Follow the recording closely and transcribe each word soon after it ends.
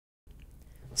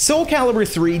SoulCalibur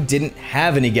 3 didn't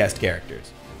have any guest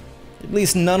characters, at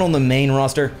least none on the main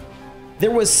roster. There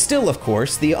was still, of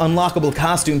course, the unlockable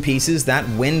costume pieces that,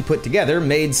 when put together,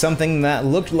 made something that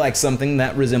looked like something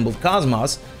that resembled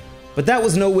Kos-Mos, but that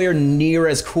was nowhere near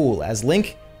as cool as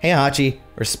Link, Heihachi,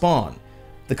 or Spawn,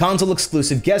 the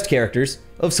console-exclusive guest characters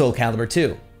of SoulCalibur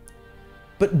 2.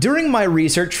 But during my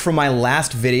research for my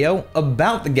last video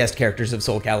about the guest characters of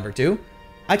SoulCalibur 2,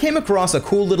 I came across a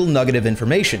cool little nugget of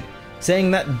information,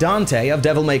 saying that Dante of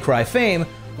Devil May Cry fame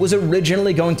was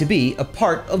originally going to be a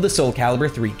part of the SoulCalibur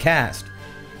 3 cast.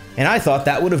 And I thought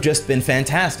that would have just been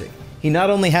fantastic. He not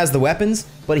only has the weapons,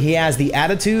 but he has the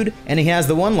attitude and he has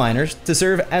the one-liners to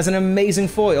serve as an amazing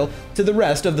foil to the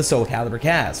rest of the SoulCalibur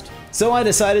cast. So I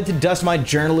decided to dust my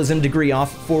journalism degree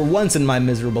off for once in my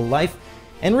miserable life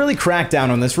and really crack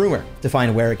down on this rumor to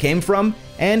find where it came from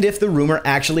and if the rumor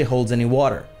actually holds any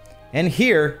water. And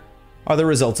here are the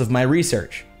results of my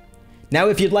research. Now,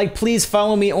 if you'd like, please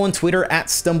follow me on Twitter at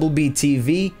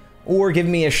StumbleBeeTV, or give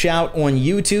me a shout on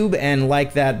YouTube and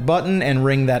like that button and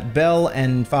ring that bell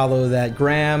and follow that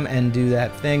gram and do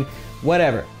that thing,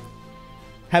 whatever.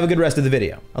 Have a good rest of the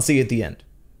video. I'll see you at the end.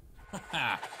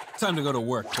 Time to go to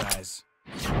work, guys.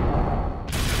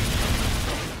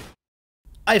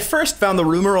 I first found the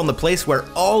rumor on the place where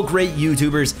all great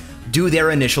YouTubers do their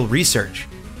initial research,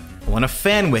 on a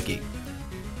fan wiki.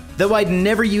 Though I'd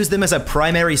never use them as a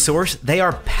primary source, they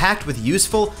are packed with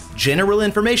useful, general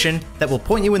information that will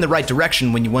point you in the right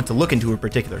direction when you want to look into a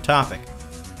particular topic.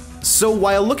 So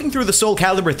while looking through the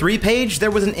SoulCalibur 3 page,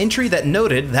 there was an entry that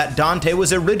noted that Dante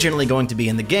was originally going to be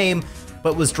in the game,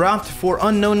 but was dropped for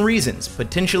unknown reasons,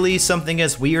 potentially something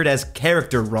as weird as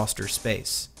character roster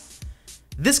space.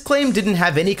 This claim didn't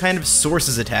have any kind of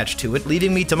sources attached to it,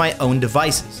 leaving me to my own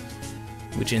devices,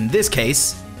 which in this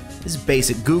case is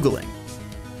basic Googling.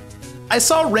 I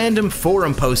saw random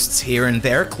forum posts here and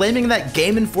there claiming that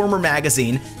Game Informer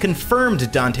magazine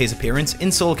confirmed Dante's appearance in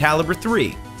SoulCalibur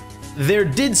 3. There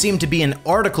did seem to be an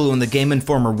article on the Game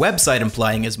Informer website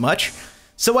implying as much,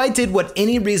 so I did what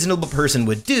any reasonable person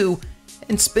would do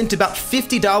and spent about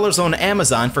 $50 on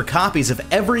Amazon for copies of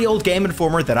every old Game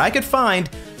Informer that I could find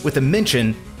with a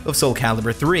mention of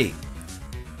SoulCalibur 3.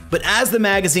 But as the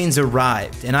magazines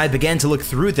arrived and I began to look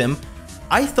through them,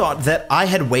 I thought that I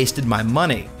had wasted my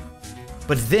money.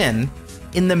 But then,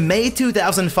 in the May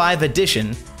 2005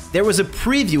 edition, there was a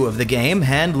preview of the game,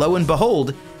 and lo and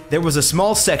behold, there was a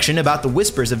small section about the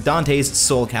whispers of Dante's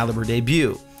SoulCalibur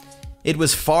debut. It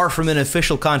was far from an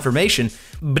official confirmation,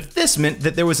 but this meant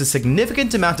that there was a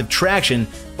significant amount of traction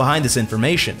behind this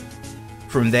information.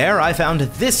 From there, I found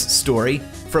this story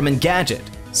from Engadget,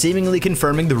 seemingly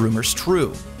confirming the rumors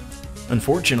true.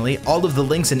 Unfortunately, all of the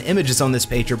links and images on this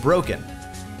page are broken,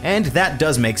 and that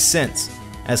does make sense.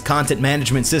 As content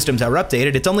management systems are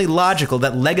updated, it's only logical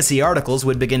that legacy articles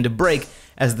would begin to break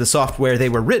as the software they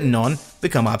were written on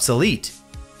become obsolete.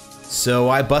 So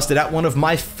I busted out one of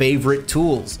my favorite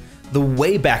tools, the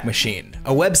Wayback Machine,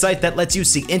 a website that lets you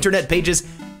see internet pages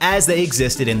as they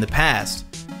existed in the past.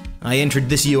 I entered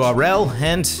this URL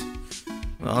and,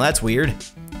 well, that's weird.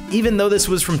 Even though this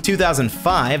was from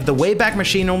 2005, the Wayback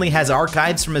Machine only has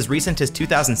archives from as recent as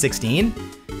 2016.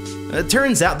 It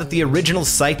turns out that the original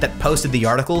site that posted the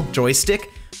article, Joystick,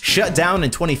 shut down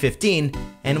in 2015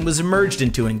 and was merged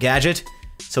into Engadget,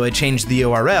 so I changed the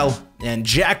URL, and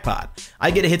jackpot,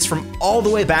 I get hits from all the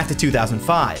way back to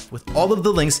 2005, with all of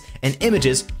the links and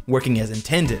images working as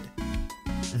intended.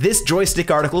 This Joystick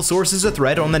article sources a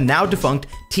thread on the now-defunct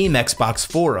Team Xbox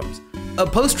forums. A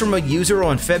post from a user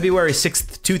on February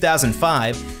 6,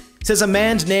 2005, says a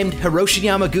man named Hiroshi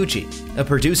Yamaguchi, a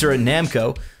producer at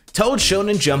Namco, told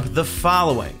Shonen Jump the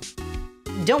following.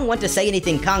 Don't want to say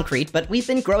anything concrete, but we've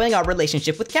been growing our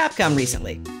relationship with Capcom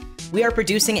recently. We are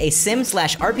producing a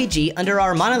sim/RPG under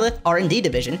our Monolith R&D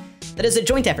division that is a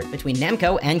joint effort between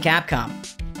Namco and Capcom.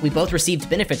 We both received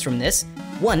benefits from this.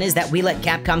 One is that we let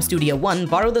Capcom Studio 1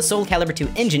 borrow the SoulCalibur 2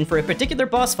 engine for a particular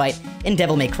boss fight in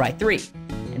Devil May Cry 3.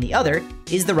 And the other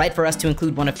is the right for us to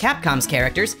include one of Capcom's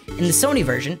characters in the Sony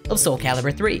version of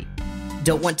SoulCalibur 3.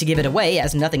 Don't want to give it away,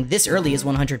 as nothing this early is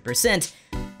 100%,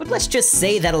 but let's just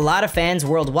say that a lot of fans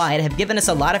worldwide have given us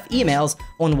a lot of emails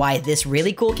on why this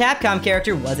really cool Capcom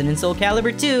character wasn't in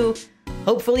SoulCalibur 2.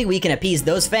 Hopefully we can appease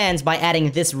those fans by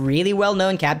adding this really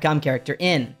well-known Capcom character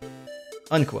in.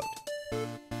 Unquote.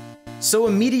 So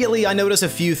immediately I notice a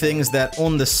few things that,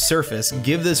 on the surface,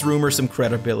 give this rumor some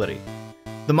credibility.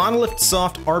 The Monolith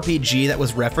Soft RPG that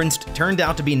was referenced turned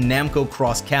out to be Namco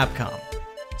Cross Capcom,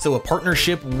 so a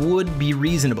partnership would be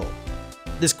reasonable.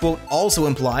 This quote also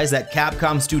implies that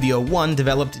Capcom Studio 1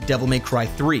 developed Devil May Cry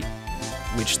 3,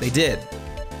 which they did.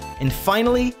 And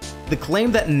finally, the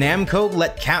claim that Namco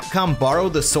let Capcom borrow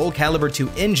the SoulCalibur II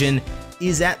engine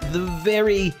is at the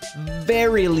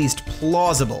very least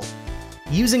plausible.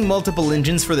 Using multiple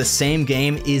engines for the same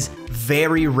game is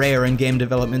very rare in game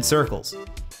development circles.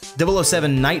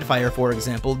 007 Nightfire, for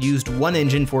example, used one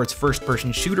engine for its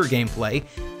first-person shooter gameplay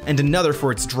and another for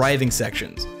its driving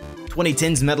sections.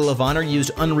 2010's Medal of Honor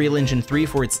used Unreal Engine 3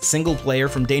 for its single-player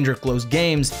from Danger Close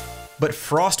Games, but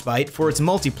Frostbite for its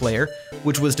multiplayer,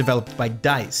 which was developed by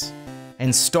DICE.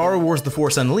 And Star Wars The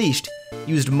Force Unleashed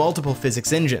used multiple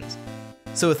physics engines.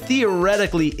 So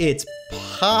theoretically it's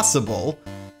possible,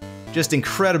 just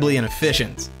incredibly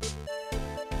inefficient.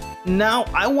 Now,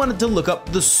 I wanted to look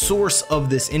up the source of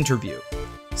this interview,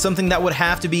 something that would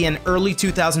have to be an early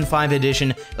 2005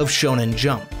 edition of Shonen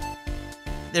Jump.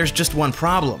 There's just one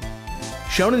problem.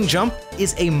 Shonen Jump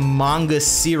is a manga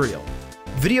serial.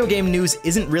 Video game news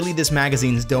isn't really this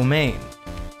magazine's domain.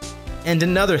 And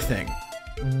another thing,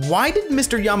 why did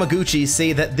Mr. Yamaguchi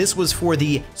say that this was for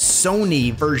the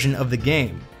Sony version of the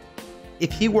game?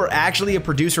 If he were actually a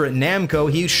producer at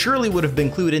Namco, he surely would have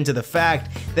been clued into the fact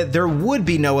that there would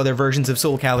be no other versions of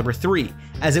SoulCalibur III,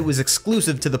 as it was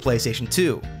exclusive to the PlayStation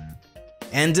 2.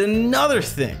 And another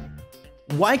thing,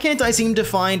 why can't I seem to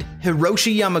find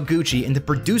Hiroshi Yamaguchi in the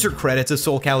producer credits of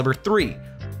SoulCalibur III,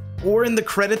 or in the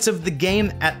credits of the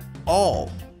game at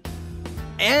all?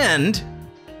 And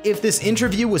if this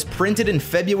interview was printed in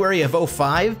February of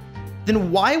 2005,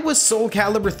 then why was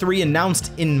SoulCalibur III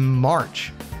announced in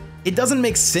March? It doesn't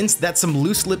make sense that some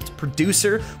loose-lipped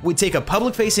producer would take a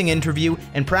public-facing interview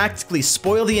and practically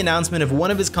spoil the announcement of one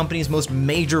of his company's most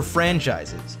major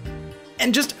franchises.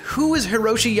 And just who is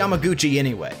Hiroshi Yamaguchi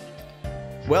anyway?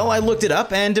 Well, I looked it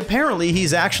up, and apparently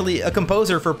he's actually a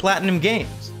composer for Platinum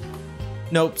Games.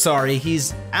 Nope, sorry,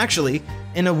 he's actually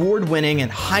an award-winning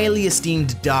and highly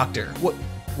esteemed doctor.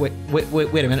 Wait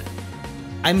a minute.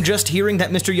 I'm just hearing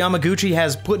that Mr. Yamaguchi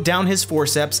has put down his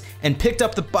forceps and picked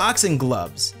up the boxing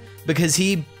gloves, because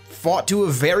he fought to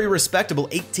a very respectable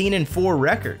 18-4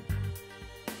 record.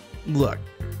 Look,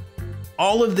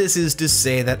 all of this is to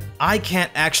say that I can't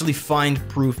actually find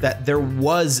proof that there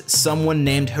was someone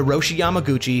named Hiroshi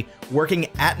Yamaguchi working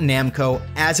at Namco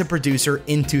as a producer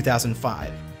in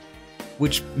 2005.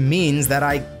 Which means that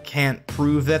I can't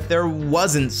prove that there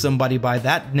wasn't somebody by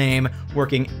that name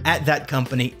working at that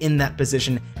company in that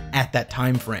position at that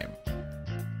time frame.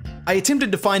 I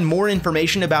attempted to find more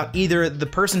information about either the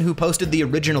person who posted the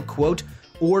original quote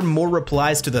or more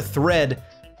replies to the thread,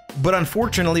 but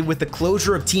unfortunately with the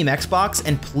closure of Team Xbox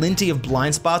and plenty of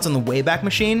blind spots on the Wayback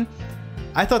Machine,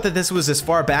 I thought that this was as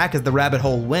far back as the rabbit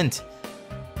hole went.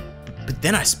 But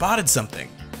then I spotted something.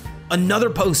 Another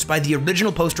post by the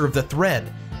original poster of the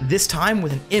thread, this time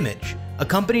with an image,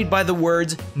 accompanied by the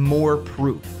words, "more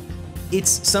proof."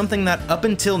 It's something that up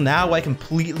until now I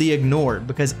completely ignored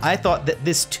because I thought that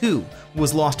this too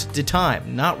was lost to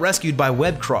time, not rescued by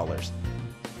web crawlers.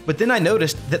 But then I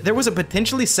noticed that there was a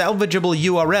potentially salvageable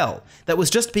URL that was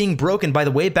just being broken by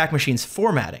the Wayback Machine's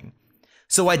formatting.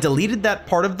 So I deleted that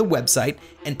part of the website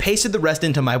and pasted the rest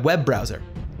into my web browser.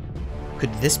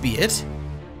 Could this be it?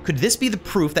 Could this be the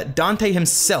proof that Dante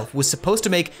himself was supposed to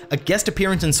make a guest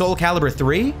appearance in SoulCalibur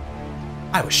III?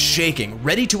 I was shaking,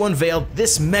 ready to unveil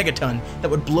this megaton that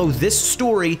would blow this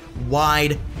story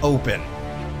wide open.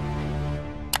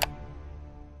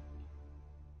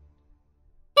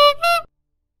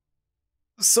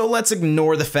 So let's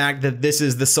ignore the fact that this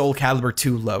is the SoulCalibur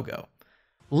II logo.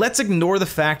 Let's ignore the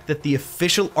fact that the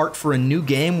official art for a new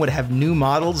game would have new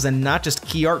models and not just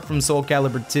key art from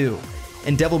SoulCalibur II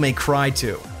and Devil May Cry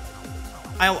 2.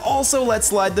 I'll also let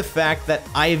slide the fact that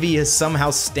Ivy is somehow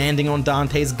standing on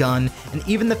Dante's gun, and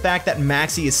even the fact that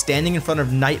Maxie is standing in front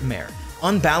of Nightmare,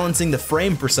 unbalancing the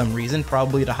frame for some reason,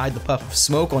 probably to hide the puff of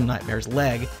smoke on Nightmare's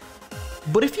leg.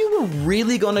 But if you were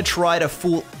really gonna try to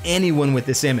fool anyone with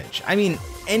this image, I mean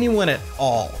anyone at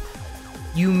all,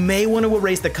 you may want to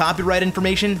erase the copyright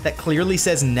information that clearly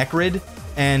says Necrid,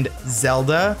 and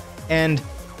Zelda, and,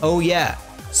 oh yeah,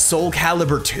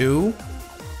 SoulCalibur II?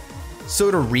 So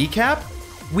to recap,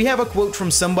 we have a quote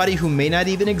from somebody who may not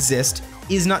even exist,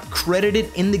 is not credited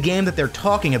in the game that they're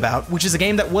talking about, which is a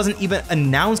game that wasn't even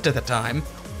announced at the time,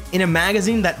 in a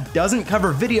magazine that doesn't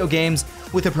cover video games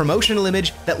with a promotional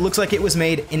image that looks like it was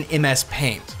made in MS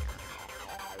Paint.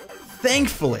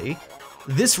 Thankfully,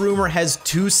 this rumor has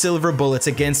two silver bullets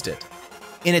against it.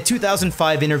 In a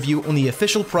 2005 interview on the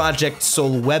official Project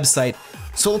Soul website,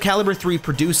 SoulCalibur III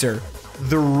producer,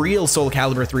 the real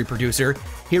SoulCalibur III producer,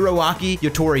 Hiroaki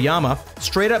Yotoriyama,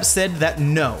 straight up said that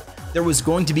no, there was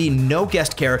going to be no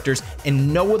guest characters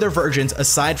and no other versions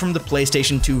aside from the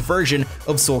PlayStation 2 version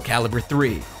of SoulCalibur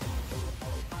III.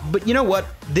 But you know what?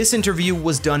 This interview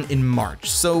was done in March,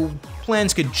 so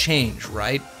plans could change,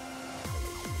 right?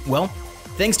 Well,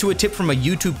 thanks to a tip from a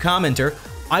YouTube commenter,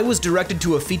 I was directed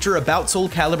to a feature about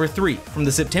SoulCalibur III from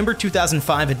the September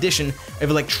 2005 edition of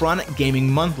Electronic Gaming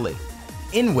Monthly,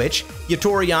 in which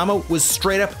Yatoriyama was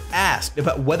straight up asked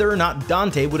about whether or not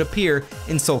Dante would appear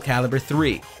in SoulCalibur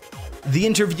III. The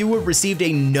interviewer received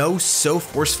a no so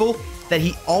forceful that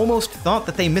he almost thought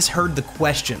that they misheard the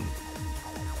question.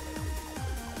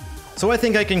 So I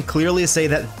think I can clearly say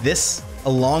that this,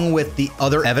 along with the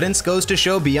other evidence, goes to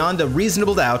show beyond a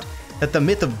reasonable doubt that the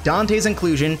myth of Dante's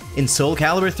inclusion in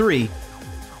SoulCalibur III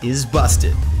is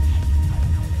busted.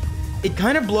 It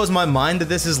kind of blows my mind that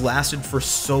this has lasted for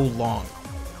so long.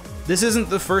 This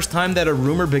isn't the first time that a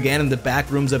rumor began in the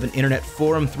backrooms of an internet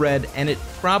forum thread, and it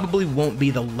probably won't be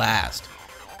the last.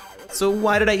 So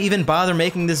why did I even bother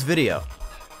making this video?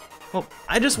 Well,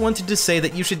 I just wanted to say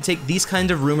that you should take these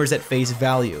kinds of rumors at face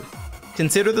value.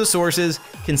 Consider the sources,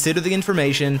 consider the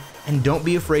information, and don't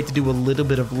be afraid to do a little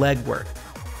bit of legwork.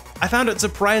 I found it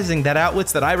surprising that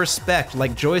outlets that I respect,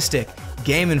 like Joystick,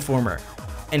 Game Informer,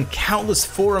 and countless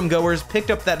forum goers picked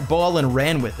up that ball and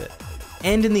ran with it.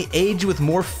 And in the age with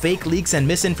more fake leaks and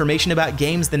misinformation about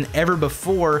games than ever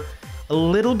before, a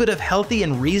little bit of healthy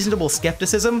and reasonable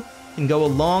skepticism can go a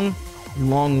long,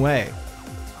 long way.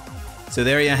 So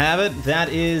there you have it. That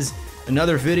is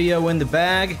another video in the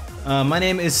bag. My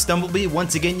name is Stumblebee.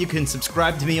 Once again, you can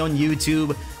subscribe to me on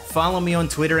YouTube, follow me on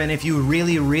Twitter, and if you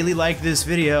really, really like this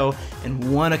video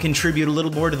and want to contribute a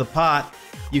little more to the pot,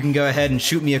 you can go ahead and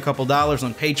shoot me a couple dollars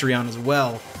on Patreon as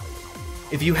well.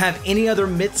 If you have any other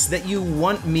myths that you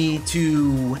want me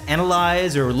to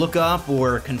analyze or look up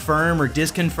or confirm or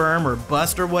disconfirm or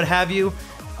bust or what have you,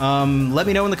 let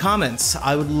me know in the comments.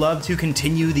 I would love to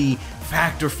continue the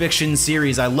fact or fiction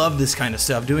series. I love this kind of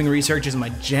stuff. Doing research is my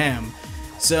jam.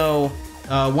 So,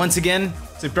 once again,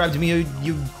 subscribe to me.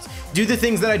 You do the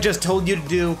things that I just told you to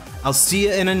do. I'll see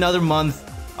you in another month.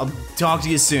 I'll talk to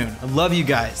you soon. I love you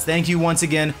guys. Thank you once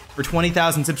again for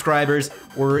 20,000 subscribers.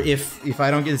 Or if I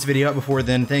don't get this video out before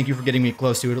then, thank you for getting me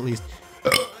close to it at least.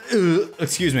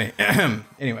 Excuse me.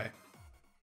 Anyway.